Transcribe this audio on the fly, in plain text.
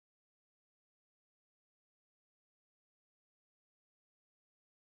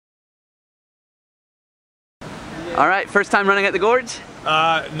All right, first time running at the Gorge?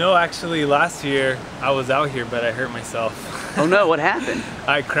 No, actually last year I was out here, but I hurt myself. Oh no, what happened?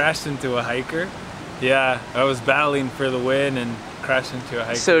 I crashed into a hiker. Yeah, I was battling for the win and crashed into a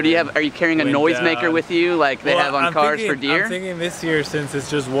hiker. So are you carrying a noisemaker with you like they have on cars for deer? I'm thinking this year, since it's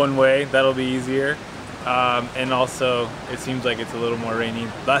just one way, that'll be easier. And also, it seems like it's a little more rainy.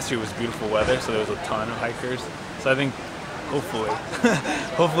 Last year was beautiful weather, so there was a ton of hikers. So I think, hopefully,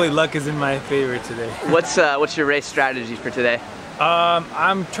 hopefully luck is in my favor today. What's your race strategy for today?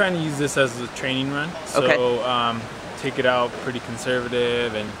 I'm trying to use this as a training run. So okay. Take it out pretty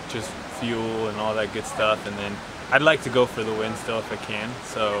conservative and just fuel and all that good stuff. And then I'd like to go for the win still if I can.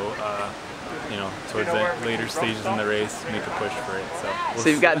 So, you know, towards the later stages in the race, make a push for it. So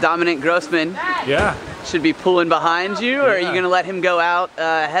you've got Dominic Grossman. Yeah. Should be pulling behind you, or are you going to let him go out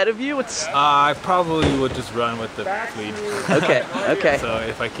ahead of you? I probably would just run with the lead. Okay, okay. So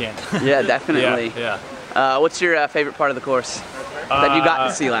if I can. Yeah, definitely. Yeah. What's your favorite part of the course that you got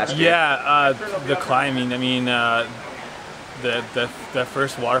to see last year? Yeah, the climbing. I mean, the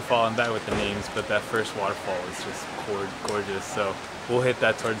first waterfall, I'm bad with the names, but that first waterfall is just gorgeous. So we'll hit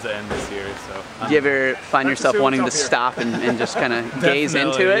that towards the end this year. So do you ever find yourself wanting to stop and just kind of gaze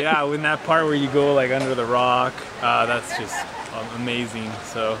into it? Yeah, when that part where you go like under the rock, that's just amazing.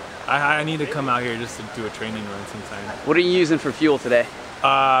 So I need to come out here just to do a training run sometime. What are you using for fuel today?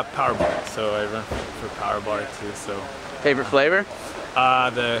 Power bar. So I run for power bar too. So favorite flavor?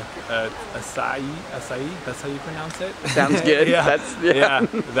 The acai, that's how you pronounce it? Sounds good. Yeah,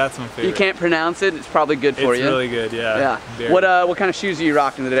 that's my favorite. You can't pronounce it, it's probably good for you. It's really good, yeah. What kind of shoes are you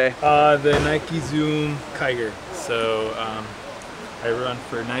rocking today? The Nike Zoom Kiger. So I run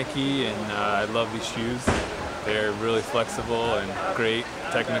for Nike and I love these shoes. They're really flexible and great,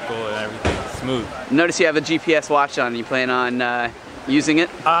 technical and everything, smooth. Notice you have a GPS watch on. You plan on using it?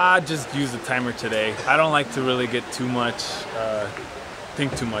 Just use the timer today. I don't like to really get too much,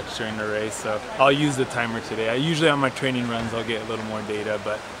 think too much during the race, so I'll use the timer today. Usually on my training runs I'll get a little more data,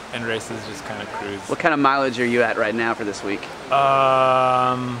 but in races just kind of cruise. What kind of mileage are you at right now for this week?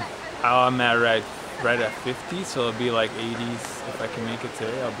 I'm at right at 50, so it'll be like 80s if I can make it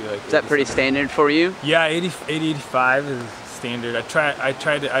today. I'll be like. Is that pretty standard for you? Yeah, 85 is standard.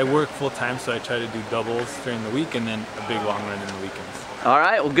 I work full time, so I try to do doubles during the week and then a big long run in the weekends. All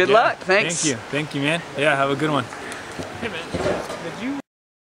right, well, good luck. Thanks. Thank you, man. Yeah, have a good one. Hey, man. Did you?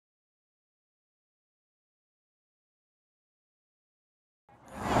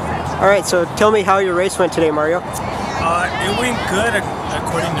 All right, so tell me how your race went today, Mario. It went good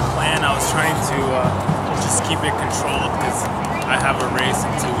according to plan. I was trying to just keep it controlled because I have a race in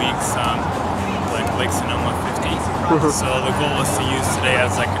 2 weeks, like Lake Sonoma 50. So the goal was to use today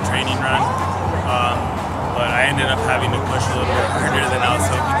as like a training run, but I ended up having to push a little bit harder than I was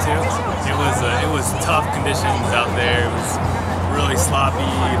hoping to. It was tough conditions out there. It was really sloppy,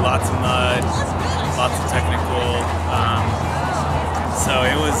 lots of mud, lots of technical. So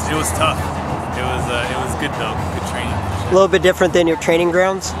it was tough. It was good though, good training. A little bit different than your training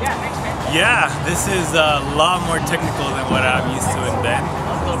grounds? Yeah, this is a lot more technical than what I'm used to in Bend.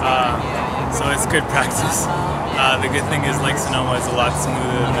 So it's good practice. The good thing is Lake Sonoma is a lot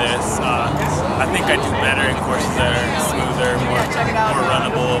smoother than this. I think I do better in courses that are smoother, more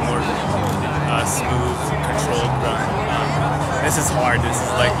runnable, more smooth, controlled run. This is hard. This is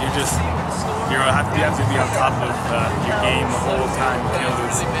like you have to be on top of your game the whole time. You can't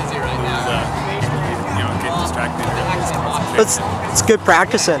lose get distracted or lose concentration. It's good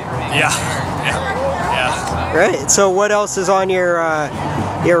practice then. Yeah. Right. So what else is on your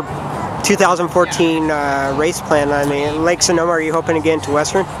 2014 race plan? I mean, Lake Sonoma, are you hoping to get into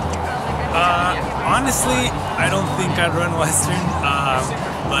Western? Honestly, I don't think I'd run Western,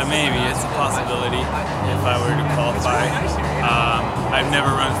 but maybe it's a possibility if I were to qualify. I've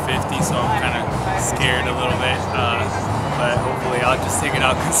never run 50, so I'm kind of scared a little bit, but hopefully I'll just take it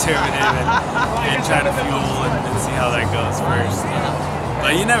out conservative and try to fuel and see how that goes first.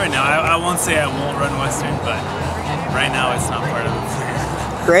 But you never know. I won't say I won't run Western, but right now it's not part of the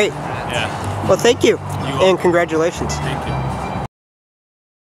plan. Great. Yeah. Well, thank you, and congratulations. Thank you.